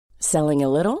Selling a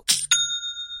little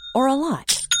or a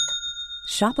lot?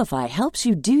 Shopify helps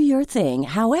you do your thing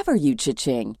however you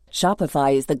cha-ching.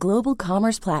 Shopify is the global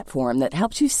commerce platform that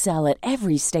helps you sell at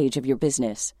every stage of your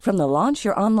business. From the launch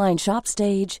your online shop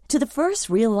stage to the first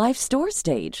real-life store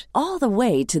stage, all the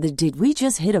way to the did we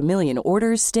just hit a million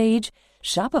orders stage.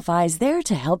 Shopify is there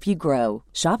to help you grow.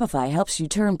 Shopify helps you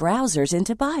turn browsers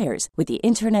into buyers with the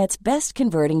internet's best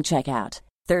converting checkout.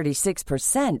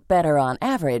 36% better on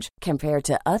average compared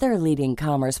to other leading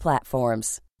commerce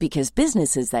platforms. Because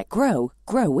businesses that grow,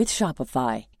 grow with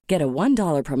Shopify. Get a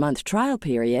 $1 per month trial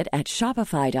period at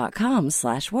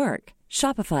shopify.com/work.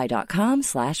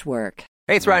 Shopify.com/work.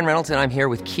 Hey, it's Ryan Reynolds, and I'm here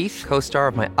with Keith, co-star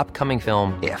of my upcoming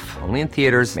film, If, only in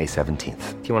theaters May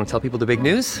 17th. Do you want to tell people the big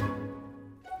news?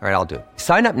 All right, I'll do it.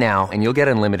 Sign up now and you'll get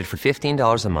unlimited for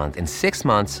 $15 a month and 6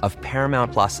 months of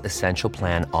Paramount Plus Essential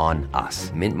Plan on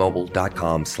us.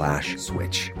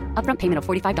 MintMobile.com/switch. Upfront payment of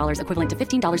 $45 equivalent to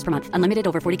 $15 per month. Unlimited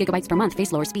over 40 gigabytes per month.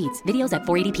 Face lower speeds. Videos at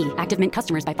 480p. Active Mint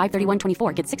customers by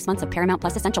 531.24 get 6 months of Paramount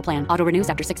Plus Essential Plan. Auto renews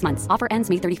after 6 months. Offer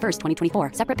ends May 31st,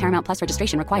 2024. Separate Paramount Plus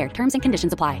registration required. Terms and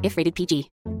conditions apply if rated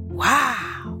PG.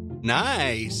 Wow.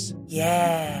 Nice.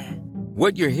 Yeah.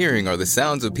 What you're hearing are the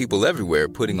sounds of people everywhere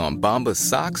putting on Bombas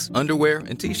socks, underwear,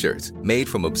 and T-shirts made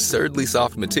from absurdly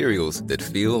soft materials that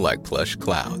feel like plush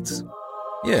clouds.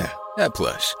 Yeah, that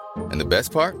plush. And the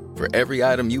best part? For every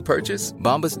item you purchase,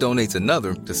 Bombas donates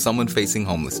another to someone facing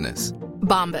homelessness.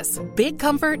 Bombas. Big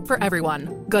comfort for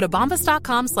everyone. Go to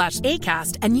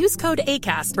bombas.com/ACAST and use code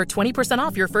ACAST for 20%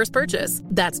 off your first purchase.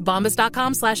 That's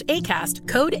bombas.com/ACAST.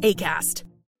 Code ACAST.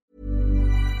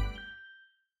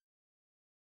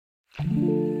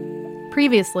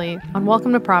 Previously on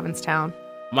Welcome to Provincetown.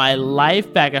 My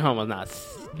life back at home was not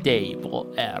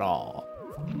stable at all.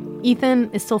 Ethan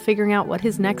is still figuring out what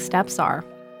his next steps are.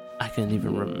 I can't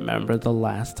even remember the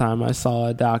last time I saw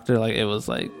a doctor. It was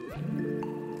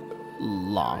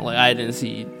long. I didn't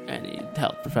see any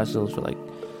health professionals for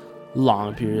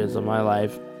long periods of my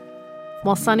life.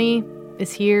 While Sonny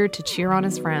is here to cheer on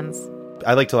his friends.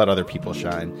 I like to let other people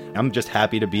shine. I'm just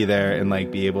happy to be there and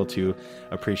be able to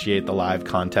appreciate the live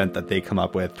content that they come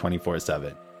up with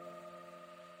 24/7.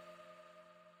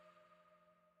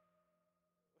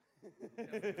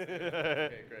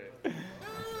 Okay, great.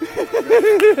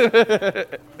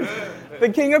 The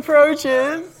king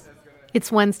approaches.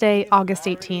 It's Wednesday, August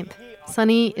 18th.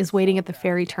 Sonny is waiting at the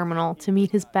ferry terminal to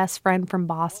meet his best friend from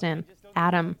Boston,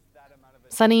 Adam.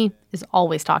 Sonny is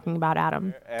always talking about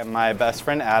Adam. And my best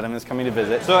friend Adam is coming to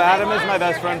visit. So Adam is my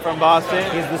best friend from Boston.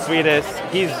 He's the sweetest.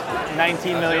 He's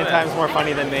 19 million times more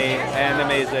funny than me and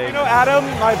amazing. You know Adam,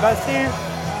 my bestie,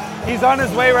 he's on his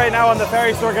way right now on the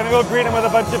ferry, so we're going to go greet him with a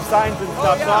bunch of signs and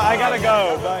stuff. So I got to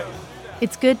go. But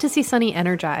It's good to see Sonny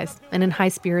energized and in high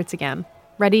spirits again,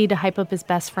 ready to hype up his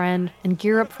best friend and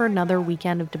gear up for another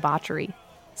weekend of debauchery.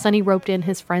 Sonny roped in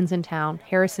his friends in town,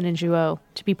 Harrison and Juo,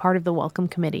 to be part of the welcome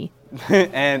committee.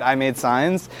 And I made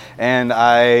signs, and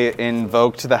I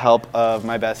invoked the help of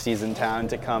my besties in town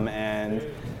to come and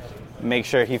make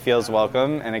sure he feels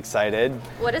welcome and excited.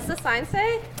 What does the sign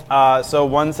say? So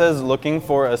one says, looking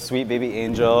for a sweet baby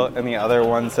angel, and the other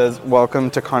one says, welcome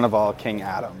to Carnival, King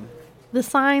Adam. The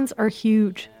signs are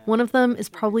huge. One of them is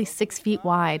probably 6 feet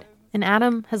wide, and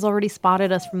Adam has already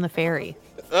spotted us from the ferry.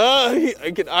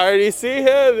 I can already see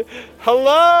him.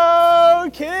 Hello,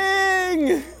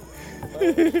 King!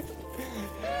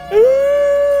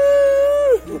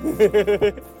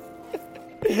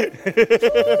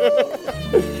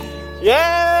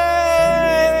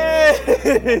 Yay!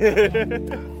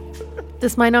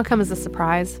 This might not come as a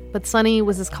surprise, but Sonny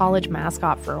was his college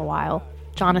mascot for a while,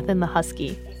 Jonathan the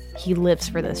Husky. He lives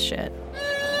for this shit.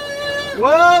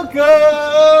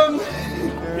 Welcome!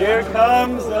 Here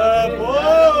comes a boy!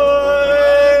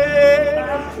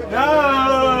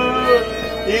 No!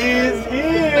 He's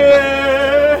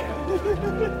here!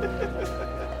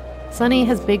 Sonny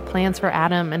has big plans for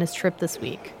Adam and his trip this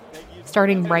week.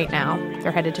 Starting right now.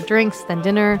 They're headed to drinks, then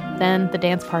dinner, then the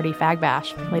dance party Fag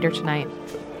Bash later tonight.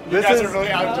 You guys are really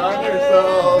outdone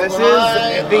yourselves. This is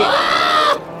the...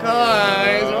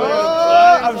 Guys,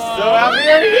 I'm so happy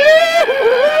you're here!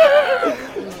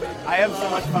 I have so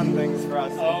much fun things for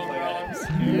us to play.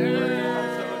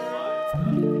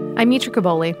 I'm Mitra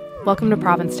Kaboli. Welcome to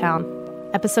Provincetown,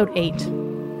 Episode 8,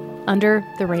 Under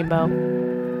the Rainbow.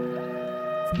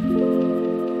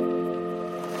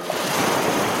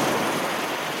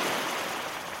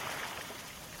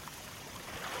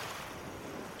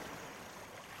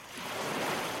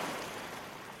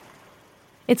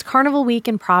 It's Carnival Week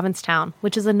in Provincetown,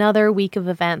 which is another week of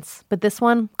events, but this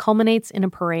one culminates in a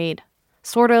parade.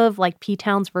 Sort of like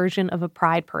P-Town's version of a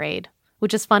pride parade.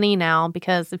 which is funny now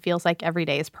because it feels like every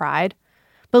day is Pride.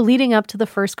 But leading up to the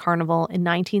first carnival in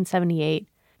 1978,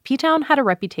 P-Town had a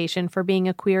reputation for being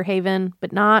a queer haven,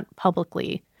 but not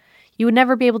publicly. You would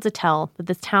never be able to tell that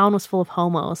this town was full of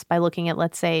homos by looking at,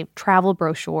 let's say, travel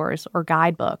brochures or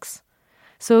guidebooks.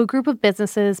 So a group of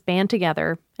businesses band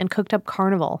together and cooked up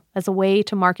Carnival as a way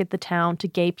to market the town to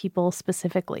gay people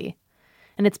specifically.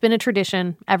 And it's been a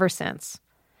tradition ever since.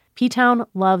 P-Town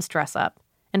loves dress up,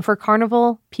 and for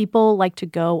Carnival, people like to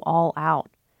go all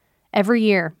out. Every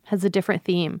year has a different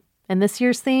theme, and this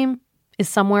year's theme is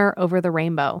Somewhere Over the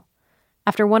Rainbow.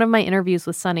 After one of my interviews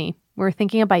with Sunny, we were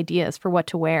thinking of ideas for what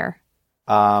to wear.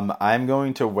 I'm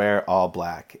going to wear all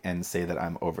black and say that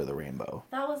I'm over the rainbow.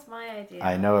 That was my idea.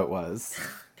 I know it was.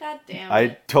 God damn it.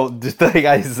 I told, just like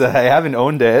I haven't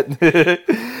owned it.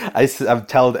 I've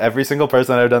told every single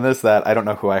person I've done this that I don't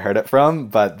know who I heard it from,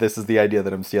 but this is the idea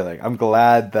that I'm stealing. I'm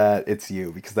glad that it's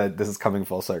you because this is coming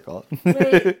full circle.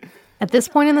 At this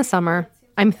point in the summer,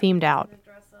 I'm themed out.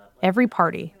 Every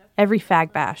party, every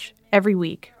fag bash, every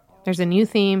week, there's a new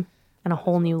theme and a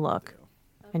whole new look.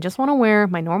 I just want to wear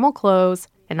my normal clothes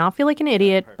and not feel like an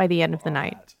idiot by the end of the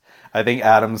night. I think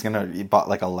Adam's he bought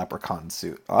like a leprechaun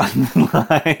suit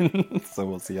online. So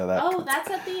we'll see how that goes. That's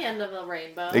at the end of the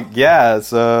rainbow. Yeah,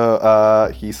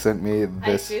 so he sent me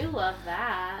this. I do love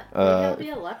that. Maybe I'll be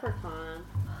a leprechaun.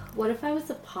 What if I was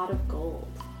a pot of gold?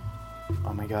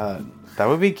 Oh my god. That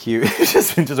would be cute.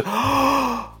 just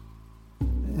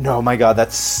No, my god,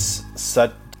 that's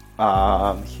such...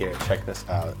 here, check this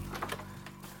out.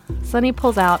 Sunny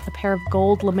pulls out a pair of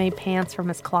gold lame pants from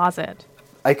his closet.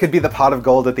 I could be the pot of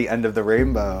gold at the end of the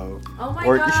rainbow. Oh my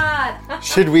god!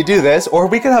 Should we do this? Or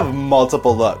we could have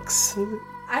multiple looks.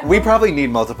 We probably need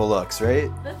multiple looks, right?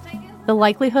 The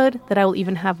likelihood that I will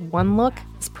even have one look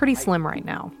is pretty slim right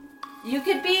now. You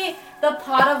could be the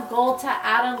pot of gold to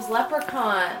Adam's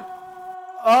leprechaun.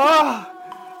 Oh!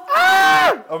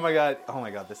 Ah! Oh my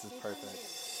god, this is perfect.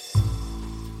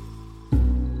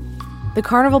 The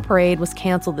Carnival Parade was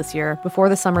canceled this year before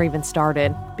the summer even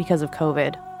started because of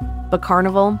COVID. But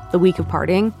Carnival, the week of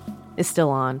partying, is still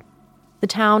on. The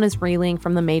town is reeling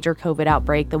from the major COVID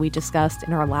outbreak that we discussed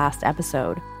in our last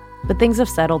episode. But things have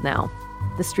settled now.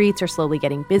 The streets are slowly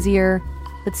getting busier,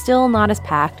 but still not as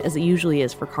packed as it usually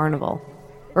is for Carnival.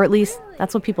 Or at least,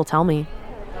 that's what people tell me.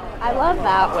 I love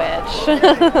that witch.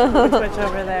 Which witch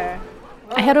over there?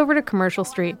 I head over to Commercial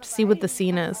Street to see what the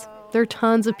scene is. There are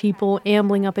tons of people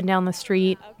ambling up and down the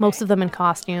street, most of them in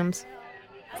costumes.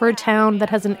 For a town that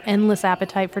has an endless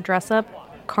appetite for dress-up,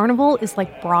 Carnival is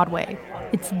like Broadway.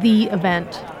 It's the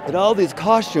event. And all these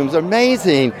costumes are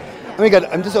amazing. Oh my god,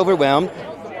 I'm just overwhelmed.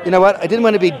 You know what? I didn't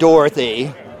want to be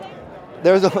Dorothy.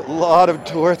 There's a lot of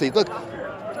Dorothy. Look,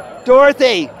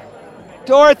 Dorothy!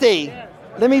 Dorothy!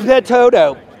 Let me pet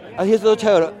Toto. Oh, here's little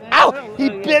Toto. Ow! He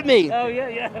bit me! Oh,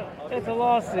 yeah. It's a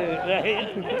lawsuit,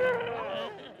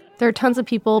 right? There are tons of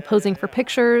people posing for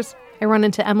pictures. I run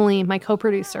into Emily, my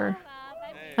co-producer.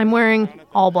 I'm wearing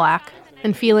all black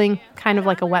and feeling kind of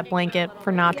like a wet blanket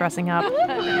for not dressing up.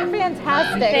 You're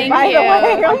fantastic. Thank by you. the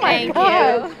way. Oh Thank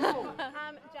my God.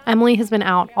 Emily has been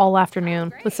out all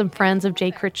afternoon with some friends of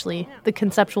Jay Critchley, the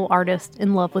conceptual artist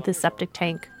in love with his septic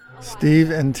tank. Steve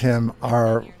and Tim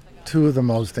are two of the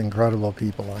most incredible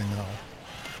people I know.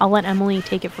 I'll let Emily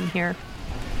take it from here.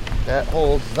 That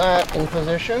holds that in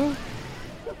position.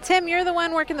 Tim, you're the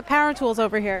one working the power tools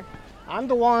over here. I'm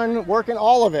the one working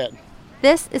all of it.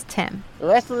 This is Tim. The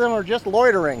rest of them are just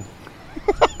loitering.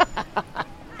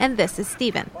 And this is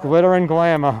Steven. Glitter and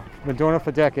glamour. Been doing it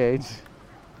for decades.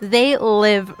 They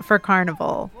live for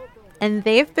Carnival. And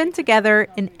they've been together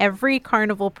in every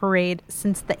Carnival parade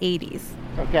since the 80s.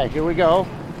 Okay, here we go.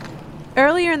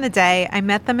 Earlier in the day, I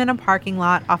met them in a parking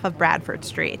lot off of Bradford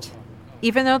Street.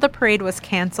 Even though the parade was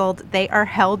canceled, they are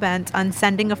hell-bent on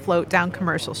sending a float down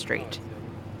Commercial Street.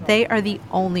 They are the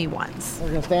only ones. We're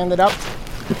going to stand it up.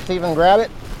 Steven, grab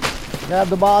it. Grab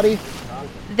the body.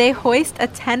 They hoist a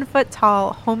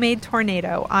 10-foot-tall homemade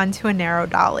tornado onto a narrow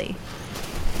dolly.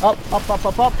 Up.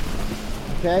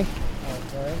 Okay.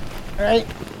 All right.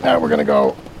 Now we're going to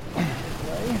go.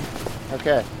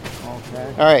 Okay.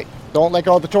 All right. Don't let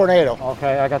go of the tornado.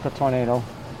 Okay, I got the tornado.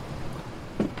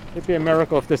 It'd be a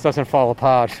miracle if this doesn't fall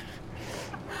apart.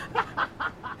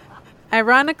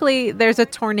 Ironically, there's a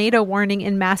tornado warning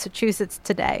in Massachusetts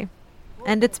today,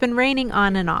 and it's been raining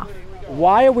on and off.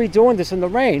 Why are we doing this in the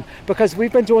rain? Because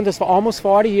we've been doing this for almost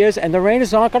 40 years, and the rain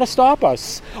is not going to stop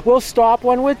us. We'll stop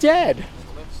when we're dead.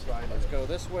 Let's go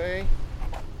this way.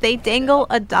 They dangle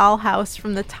a dollhouse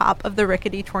from the top of the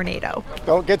rickety tornado.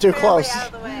 Don't get too close.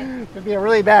 Could be a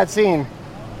really bad scene.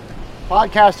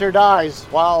 Podcaster dies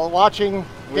while watching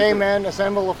Okay, men,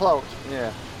 assemble the float.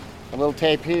 Yeah. A little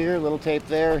tape here, a little tape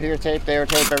there, here tape, there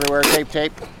tape, everywhere,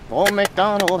 tape. Old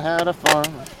MacDonald had a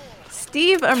farm.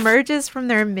 Steve emerges from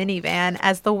their minivan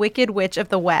as the Wicked Witch of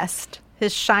the West,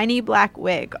 his shiny black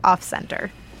wig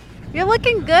off-center. You're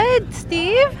looking good,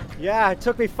 Steve. Yeah, it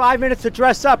took me 5 minutes to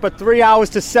dress up, but 3 hours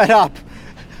to set up.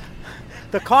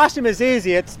 The costume is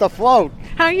easy. It's the float.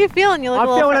 How are you feeling? You look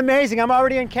I'm feeling amazing. I'm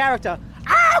already in character.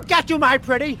 I'll get you, my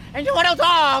pretty, and you little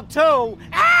dog, too.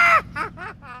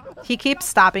 He keeps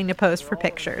stopping to pose for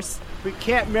pictures. We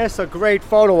can't miss a great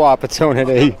photo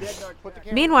opportunity.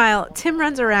 Meanwhile, Tim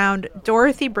runs around,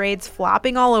 Dorothy braids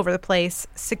flopping all over the place,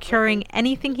 securing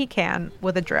anything he can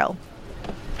with a drill.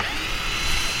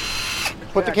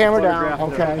 Put the camera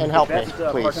down, and help me,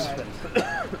 please.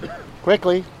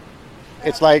 Quickly.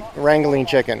 It's like wrangling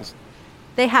chickens.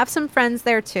 They have some friends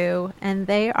there too, and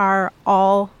they are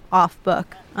all off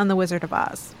book on The Wizard of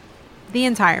Oz. The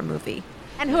entire movie.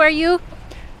 And who are you?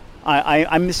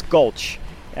 I'm Miss Gulch.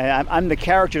 I'm the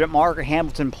character that Margaret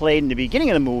Hamilton played in the beginning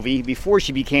of the movie before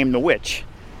she became the witch.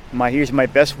 Here's my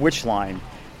best witch line.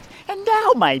 And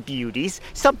now, my beauties,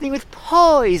 something with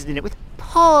poison in it. With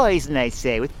poison, I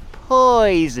say. With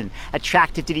poison.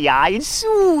 Attractive to the eye and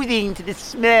soothing to the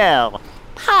smell.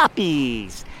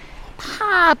 Poppies.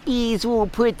 Poppies will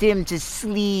put them to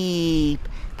sleep.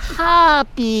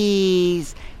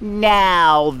 Poppies.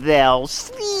 Now they'll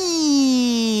sleep.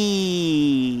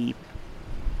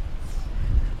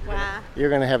 Wow. You're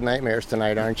going to have nightmares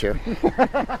tonight, aren't you? Can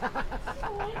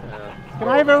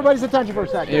I have everybody's attention for a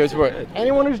second? Here's what.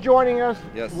 Anyone who's joining us,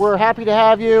 Yes. we're happy to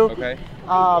have you. Okay.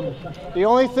 The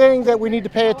only thing that we need to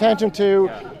pay attention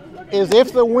to is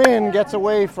if the wind gets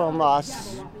away from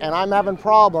us, and I'm having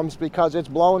problems because it's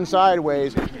blowing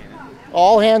sideways,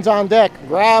 all hands on deck,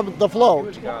 grab the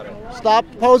float. Stop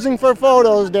posing for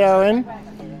photos, Darren.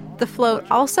 The float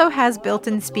also has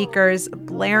built-in speakers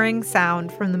blaring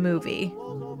sound from the movie.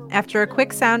 After a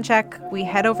quick sound check, we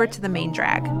head over to the main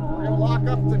drag. We're going to lock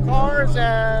up the cars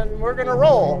and we're going to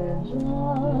roll.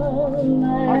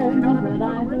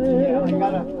 I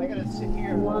gotta sit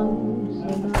here.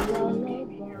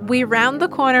 We round the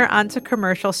corner onto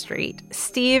Commercial Street.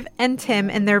 Steve and Tim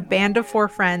and their band of 4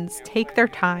 friends take their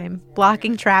time,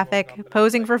 blocking traffic,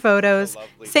 posing for photos,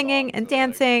 singing and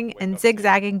dancing, and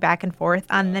zigzagging back and forth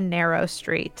on the narrow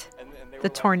street. The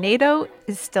tornado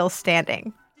is still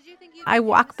standing. I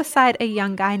walk beside a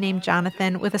young guy named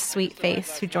Jonathan with a sweet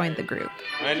face who joined the group.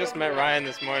 I just met Ryan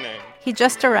this morning. He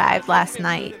just arrived last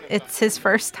night. It's his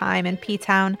first time in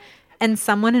P-Town, and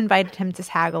someone invited him to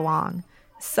tag along.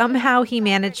 Somehow he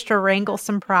managed to wrangle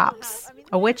some props,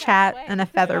 a witch hat and a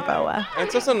feather boa. And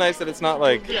it's also nice that it's not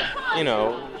like, we're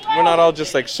not all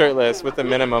just like shirtless with a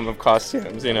minimum of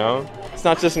costumes, It's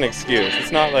not just an excuse.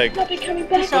 It's not like...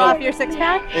 Show off your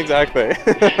six-pack? Exactly.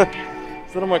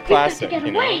 It's a little more classic,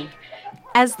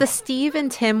 As the Steve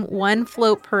and Tim One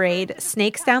Float Parade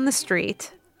snakes down the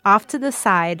street, off to the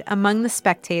side, among the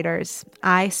spectators,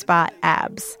 I spot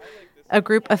Abs, a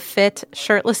group of fit,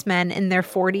 shirtless men in their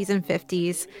 40s and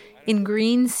 50s, in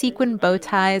green sequin bow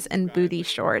ties and booty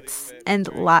shorts,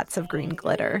 and lots of green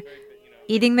glitter,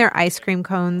 eating their ice cream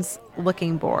cones,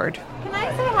 looking bored. Can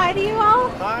I say hi to you all?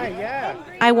 Hi, yeah.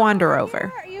 I wander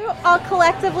over. Are you all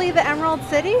collectively the Emerald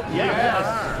City?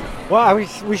 Yes. Well,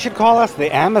 we should call us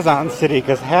the Amazon City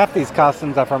because half these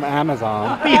costumes are from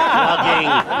Amazon. Please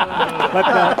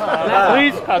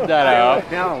cut that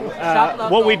out. No.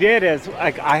 What we did is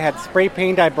I had spray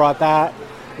paint. I brought that.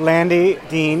 Landy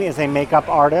Dean is a makeup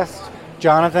artist.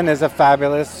 Jonathan is a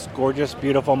fabulous, gorgeous,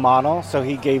 beautiful model. So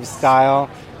he gave style,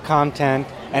 content,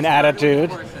 and attitude.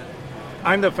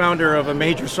 I'm the founder of a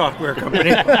major software company.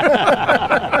 In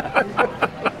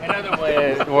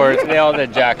other words, they all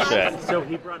did jack shit.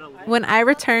 When I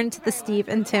return to the Steve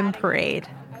and Tim parade,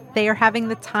 they are having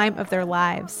the time of their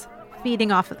lives,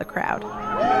 feeding off of the crowd.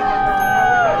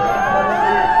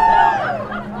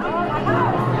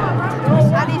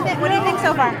 What do you think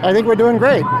so far? I think we're doing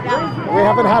great. Yeah. We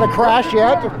haven't had a crash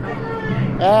yet,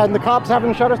 and the cops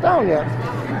haven't shut us down yet.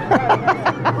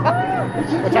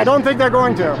 Which I don't think they're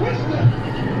going to.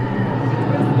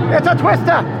 It's a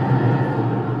twister!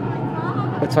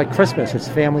 It's like Christmas. It's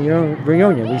family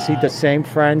reunion. We see the same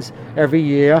friends every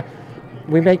year.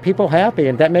 We make people happy,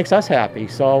 and that makes us happy.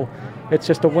 So it's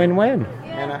just a win-win.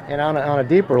 And on a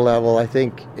deeper level, I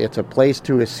think it's a place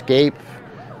to escape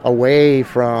away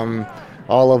from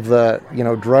all of the,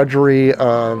 drudgery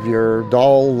of your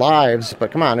dull lives.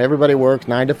 But come on, everybody works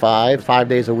 9 to 5, 5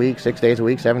 days a week, 6 days a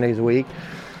week, 7 days a week.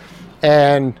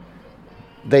 And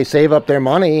they save up their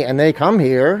money and they come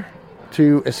here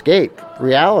to escape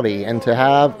reality and to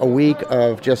have a week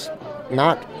of just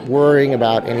not worrying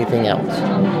about anything else.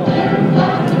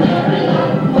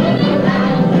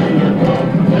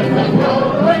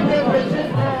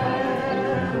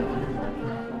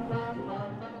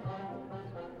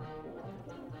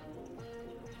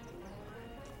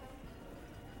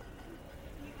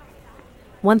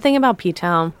 One thing about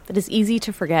P-Town that is easy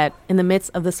to forget in the midst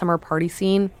of the summer party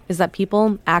scene is that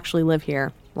people actually live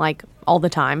here, like, all the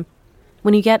time.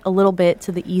 When you get a little bit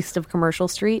to the east of Commercial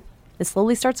Street, it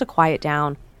slowly starts to quiet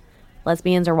down.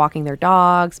 Lesbians are walking their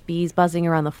dogs, bees buzzing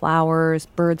around the flowers,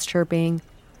 birds chirping.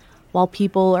 While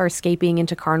people are escaping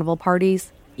into carnival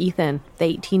parties, Ethan,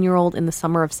 the 18-year-old in the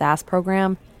Summer of Sass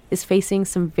program, is facing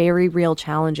some very real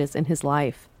challenges in his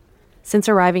life. Since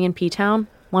arriving in P-Town,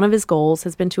 one of his goals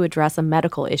has been to address a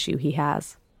medical issue he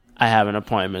has. I have an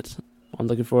appointment. I'm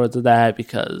looking forward to that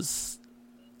because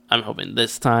I'm hoping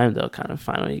this time they'll kind of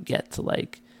finally get to,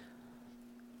 like,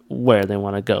 where they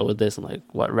want to go with this and, like,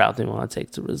 what route they want to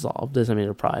take to resolve this. I mean,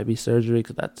 it'll probably be surgery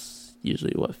because that's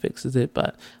usually what fixes it.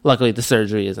 But luckily, the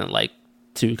surgery isn't, like,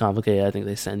 too complicated. I think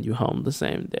they send you home the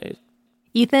same day.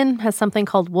 Ethan has something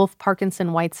called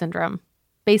Wolff-Parkinson-White syndrome.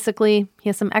 Basically, he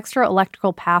has some extra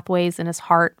electrical pathways in his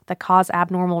heart that cause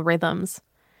abnormal rhythms.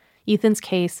 Ethan's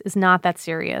case is not that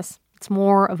serious. It's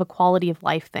more of a quality of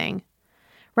life thing.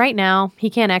 Right now, he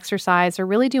can't exercise or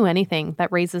really do anything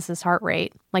that raises his heart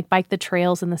rate, like bike the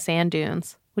trails in the sand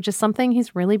dunes, which is something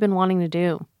he's really been wanting to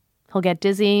do. He'll get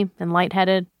dizzy and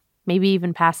lightheaded, maybe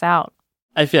even pass out.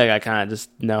 I feel like I kind of just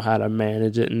know how to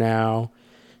manage it now,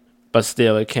 but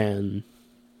still it can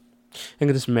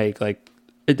just make, like,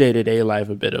 a day-to-day life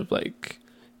a bit of, like,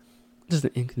 just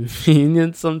an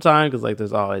inconvenience sometimes, because, like,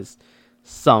 there's always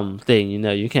something,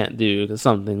 you can't do because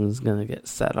something's going to get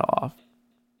set off.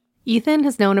 Ethan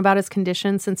has known about his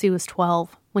condition since he was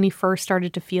 12, when he first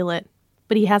started to feel it,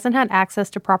 but he hasn't had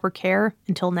access to proper care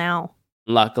until now.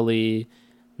 Luckily,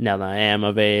 now that I am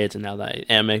of age and now that I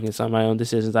am making some of my own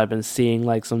decisions, I've been seeing,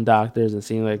 like, some doctors and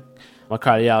seeing, like, my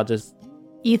cardiologist.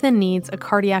 Ethan needs a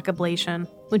cardiac ablation,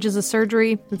 which is a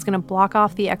surgery that's going to block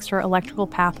off the extra electrical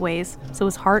pathways so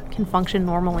his heart can function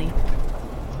normally.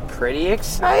 Pretty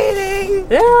exciting!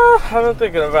 Yeah, I've been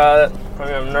thinking about it. I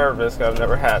mean, I'm nervous because I've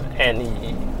never had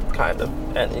any kind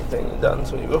of anything done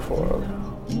to me before.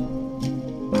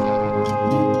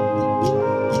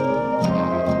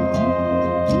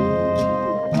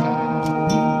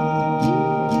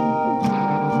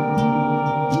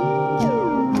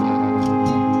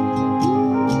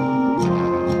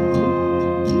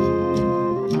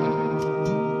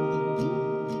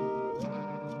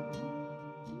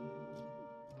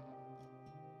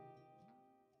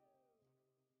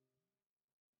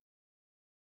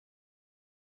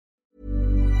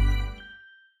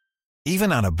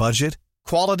 Even on a budget,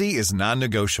 quality is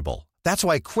non-negotiable. That's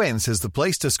why Quince is the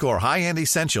place to score high-end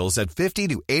essentials at 50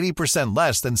 to 80%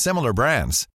 less than similar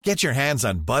brands. Get your hands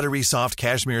on buttery soft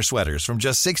cashmere sweaters from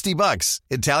just $60,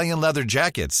 Italian leather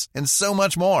jackets, and so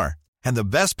much more. And the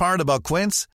best part about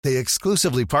Quince, they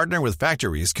exclusively partner with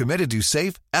factories committed to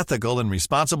safe, ethical, and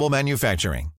responsible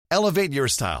manufacturing. Elevate your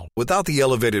style without the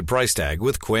elevated price tag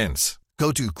with Quince.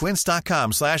 Go to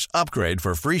quince.com/upgrade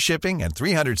for free shipping and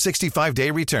 365-day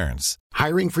returns.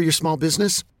 Hiring for your small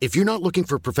business? If you're not looking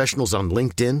for professionals on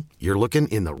LinkedIn, you're looking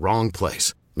in the wrong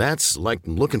place. That's like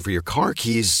looking for your car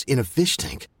keys in a fish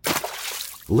tank.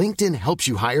 LinkedIn helps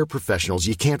you hire professionals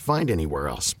you can't find anywhere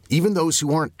else, even those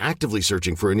who aren't actively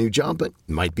searching for a new job but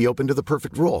might be open to the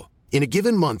perfect role. In a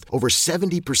given month, over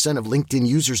 70% of LinkedIn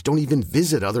users don't even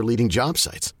visit other leading job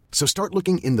sites. So start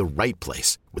looking in the right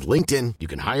place. With LinkedIn, you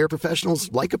can hire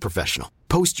professionals like a professional.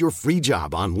 Post your free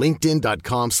job on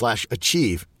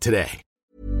linkedin.com/achieve today.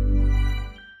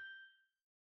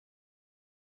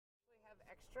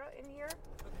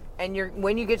 And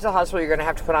when you get to the hospital, you're going to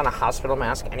have to put on a hospital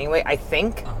mask anyway, I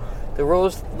think. The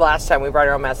rules last time we brought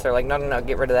our own mask, they're like, no,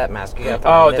 get rid of that mask. You got to put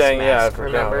on this mask, I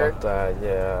remember? About that,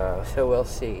 yeah. So we'll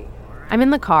see. I'm in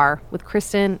the car with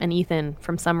Kristen and Ethan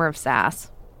from Summer of Sass.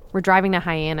 We're driving to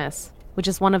Hyannis, which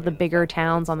is one of the bigger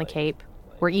towns on the Cape,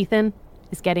 where Ethan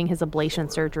is getting his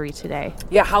ablation surgery today.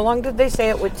 Yeah, how long did they say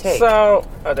it would take? So,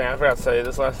 I forgot to tell you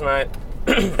this last night.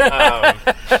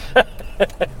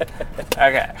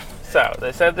 Okay, so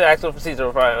they said the actual procedure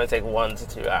will probably only take 1 to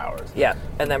 2 hours. Yeah,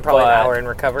 and then probably an hour in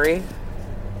recovery.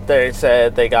 They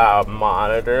said they got to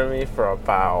monitor me for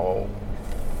about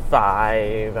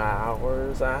 5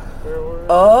 hours afterwards.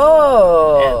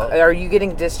 Oh, and are you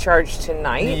getting discharged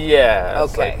tonight? Yeah,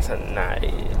 okay. Like tonight.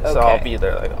 Okay. So I'll be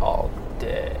there like all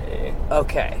day.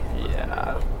 Okay.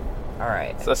 Yeah. All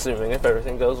right. So assuming if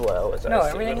everything goes well, which I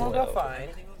assume everything will will go fine.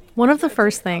 One of the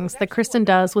first things that Kristen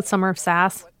does with Summer of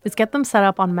Sass is get them set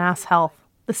up on Mass Health,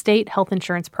 the state health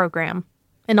insurance program.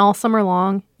 And all summer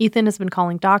long, Ethan has been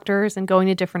calling doctors and going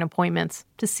to different appointments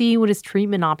to see what his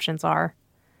treatment options are.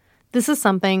 This is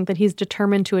something that he's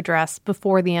determined to address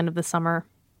before the end of the summer.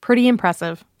 Pretty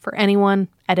impressive for anyone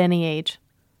at any age,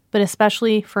 but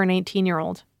especially for an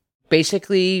 18-year-old.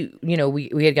 Basically,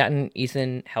 we had gotten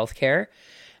Ethan healthcare,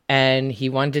 and he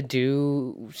wanted to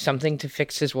do something to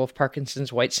fix his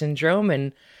Wolff-Parkinson's White syndrome.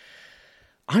 And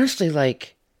honestly,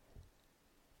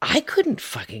 I couldn't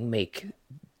fucking make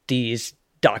these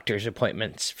doctor's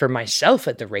appointments for myself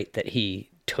at the rate that he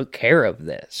took care of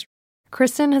this.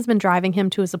 Kristen has been driving him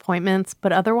to his appointments,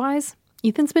 but otherwise,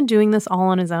 Ethan's been doing this all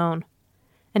on his own.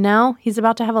 And now he's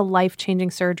about to have a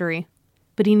life-changing surgery,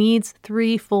 but he needs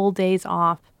 3 full days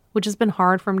off, which has been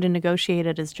hard for him to negotiate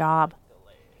at his job.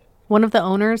 One of the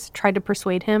owners tried to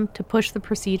persuade him to push the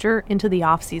procedure into the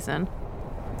off-season.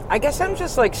 I guess I'm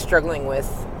just struggling with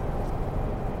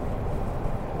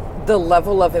the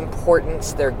level of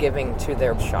importance they're giving to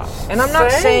their shop. And I'm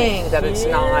not saying that it's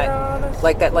not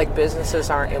that businesses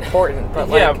aren't important, but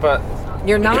but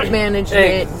you're not managing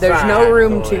it. There's no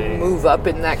room to move up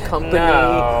in that company.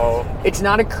 No. It's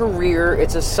not a career,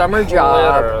 it's a summer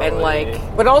job. Literally.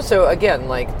 And but also again,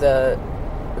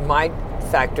 my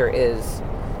factor is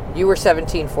you were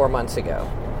 17 4 months ago.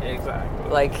 Exactly.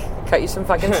 Cut you some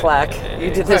fucking slack.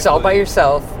 You did this all by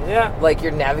yourself. Yeah.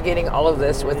 You're navigating all of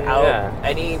this without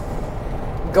any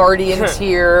guardians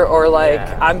here, or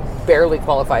I'm barely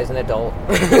qualified as an adult.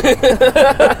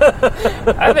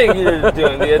 I think you're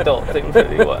doing the adult thing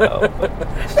pretty well.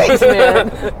 Thanks, man.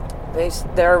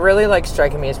 They're really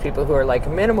striking me as people who are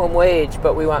minimum wage,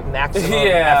 but we want maximum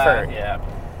effort. Yeah.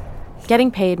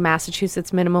 Getting paid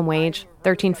Massachusetts minimum wage,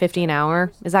 $13.50 an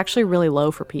hour, is actually really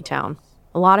low for P-Town.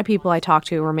 A lot of people I talked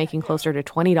to were making closer to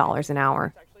 $20 an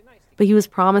hour. But he was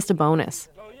promised a bonus,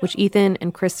 which Ethan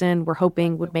and Kristen were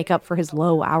hoping would make up for his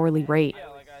low hourly rate.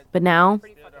 But now,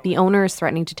 the owner is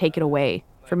threatening to take it away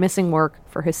for missing work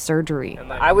for his surgery.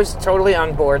 I was totally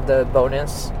on board the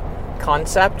bonus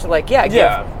concept.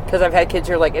 Because I've had kids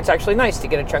who are it's actually nice to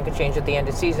get a chunk of change at the end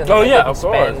of season. Oh, yeah, of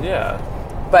course, yeah.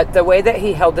 But the way that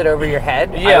he held it over your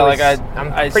head,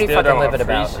 I'm pretty fucking livid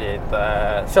about. I appreciate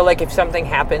that. So, if something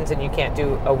happens and you can't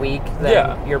do a week,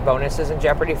 then your bonus is in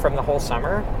jeopardy from the whole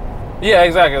summer? Yeah,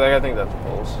 exactly. I think that's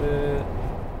bullshit.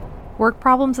 Work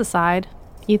problems aside,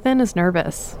 Ethan is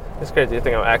nervous. It's crazy to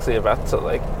think I'm actually about to,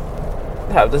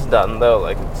 have this done, though.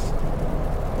 It's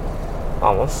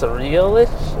almost surreal-ish,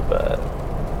 but...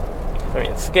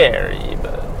 scary,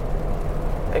 but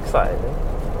exciting.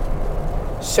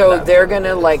 So they're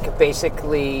gonna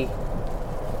basically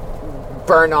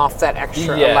burn off that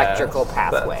extra electrical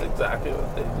pathway. That's exactly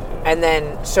what they do. And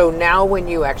then, so now when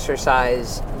you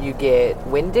exercise, you get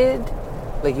winded?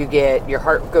 Your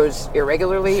heart goes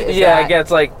irregularly? It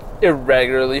gets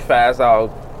irregularly fast.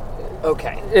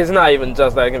 Okay. It's not even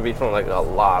just that, it can be from a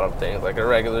lot of things,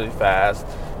 irregularly fast.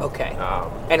 Okay.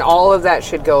 And all of that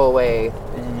should go away?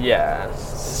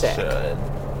 Yes. Sick. It should.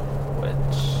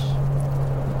 Which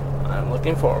I'm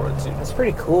looking forward to. That's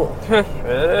pretty cool. It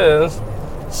is.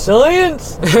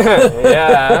 Science!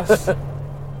 Yes.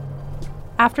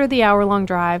 After the hour-long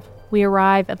drive, we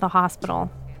arrive at the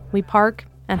hospital. We park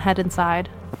and head inside.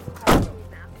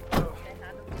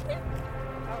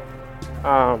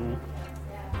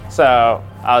 So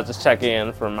I was just checking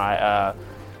in for my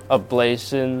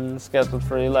ablation scheduled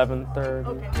for 11:30.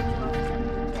 Okay.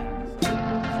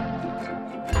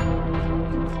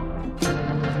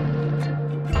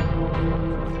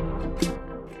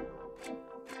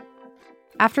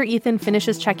 After Ethan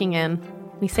finishes checking in,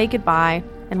 we say goodbye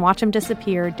and watch him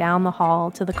disappear down the hall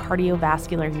to the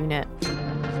cardiovascular unit.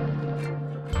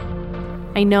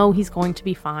 I know he's going to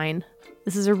be fine.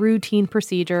 This is a routine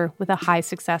procedure with a high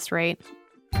success rate.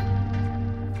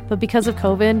 But because of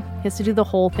COVID, he has to do the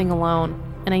whole thing alone,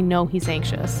 and I know he's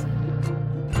anxious.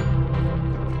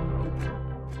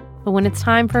 But when it's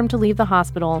time for him to leave the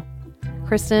hospital,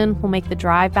 Kristen will make the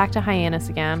drive back to Hyannis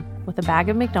again with a bag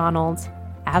of McDonald's,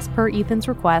 as per Ethan's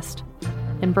request,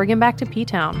 and bring him back to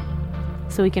P-Town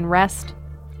so he can rest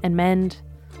and mend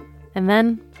and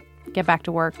then get back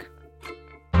to work.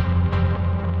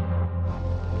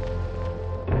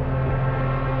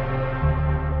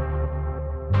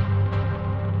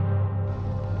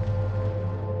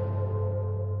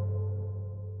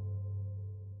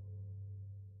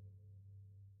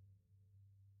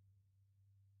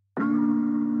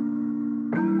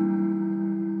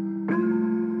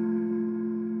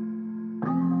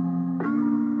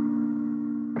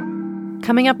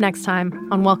 Coming up next time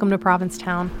on Welcome to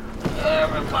Provincetown.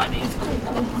 Everybody's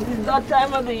it's that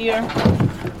time of the year.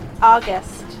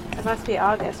 August. It must be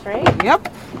August, right? Yep.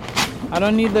 I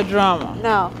don't need the drama.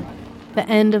 No. The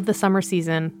end of the summer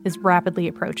season is rapidly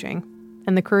approaching,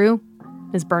 and the crew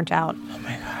is burnt out. Oh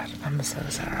my God, I'm so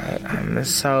sorry. I'm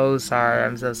so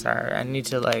sorry. I need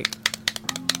to, like,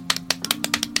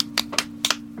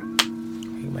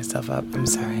 pick myself up. I'm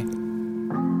sorry.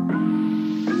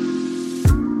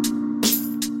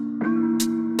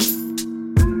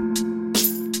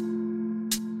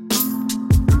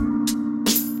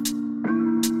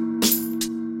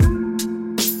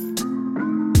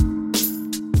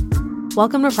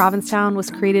 Welcome to Provincetown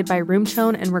was created by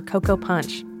Roomtone and Rococo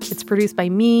Punch. It's produced by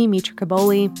me, Mitra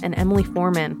Kaboli, and Emily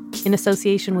Foreman, in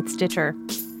association with Stitcher.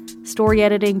 Story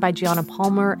editing by Gianna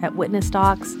Palmer at Witness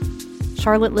Docs.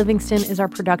 Charlotte Livingston is our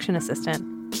production assistant.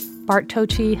 Bart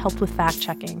Tochi helped with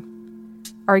fact-checking.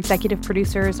 Our executive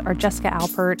producers are Jessica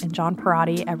Alpert and John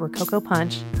Perotti at Rococo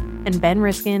Punch, and Ben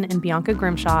Riskin and Bianca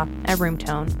Grimshaw at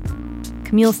Roomtone.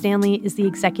 Camille Stanley is the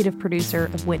executive producer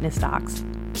of Witness Docs,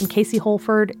 and Casey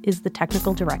Holford is the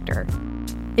technical director.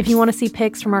 If you want to see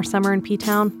pics from our summer in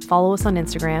P-Town, follow us on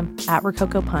Instagram at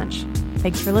Rococo Punch.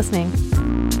 Thanks for listening.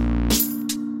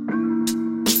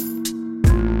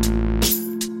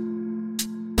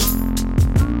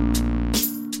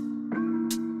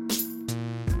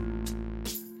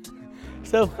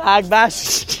 So Fag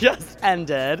Bash just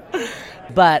ended,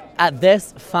 but at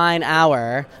this fine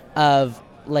hour of,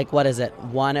 like, what is it,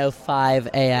 1:05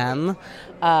 a.m.,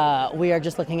 we are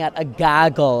just looking at a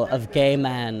gaggle of gay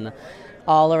men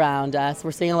all around us.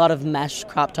 We're seeing a lot of mesh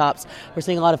crop tops. We're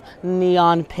seeing a lot of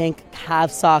neon pink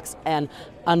calf socks and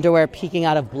underwear peeking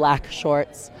out of black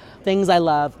shorts. Things I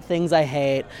love, things I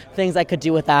hate, things I could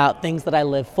do without, things that I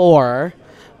live for.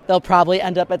 They'll probably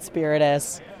end up at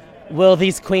Spiritus. Will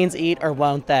these queens eat or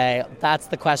won't they? That's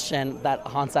the question that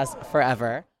haunts us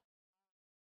forever.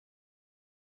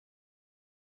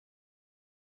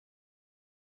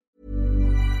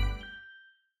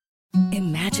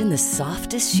 Imagine the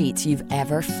softest sheets you've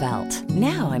ever felt.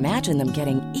 Now imagine them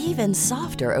getting even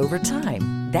softer over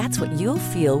time. That's what you'll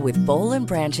feel with Boll &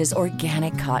 Branch's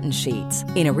organic cotton sheets.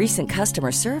 In a recent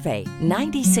customer survey,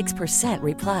 96%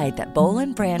 replied that Boll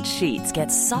 & Branch sheets get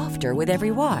softer with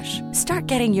every wash. Start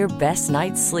getting your best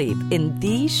night's sleep in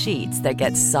these sheets that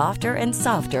get softer and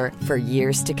softer for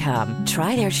years to come.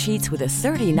 Try their sheets with a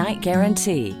 30-night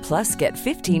guarantee. Plus, get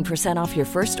 15% off your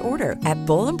first order at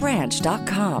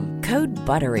bollandbranch.com. Code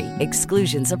BUTTERY.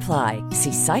 Exclusions apply.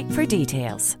 See site for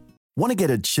details. Want to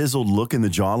get a chiseled look in the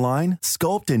jawline?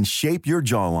 Sculpt and shape your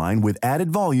jawline with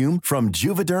added volume from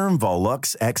Juvederm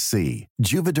Volux XC.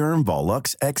 Juvederm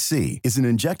Volux XC is an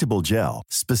injectable gel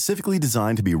specifically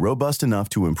designed to be robust enough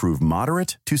to improve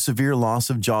moderate to severe loss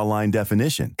of jawline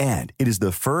definition. And it is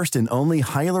the first and only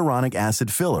hyaluronic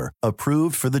acid filler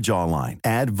approved for the jawline.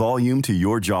 Add volume to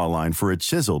your jawline for a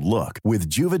chiseled look with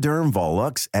Juvederm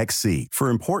Volux XC. For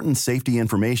important safety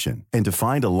information and to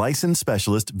find a licensed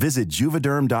specialist, visit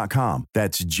Juvederm.com.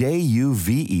 That's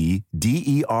Juvederm.com.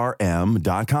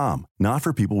 Not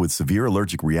for people with severe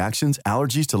allergic reactions,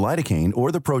 allergies to lidocaine,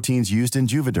 or the proteins used in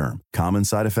Juvederm. Common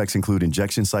side effects include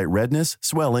injection site redness,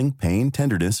 swelling, pain,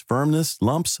 tenderness, firmness,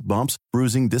 lumps, bumps,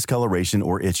 bruising, discoloration,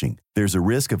 or itching. There's a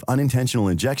risk of unintentional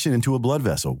injection into a blood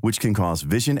vessel, which can cause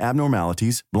vision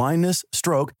abnormalities, blindness,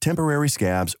 stroke, temporary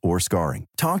scabs, or scarring.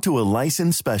 Talk to a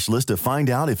licensed specialist to find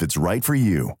out if it's right for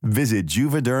you. Visit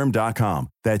Juvederm.com.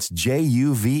 That's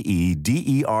Juvederm.com.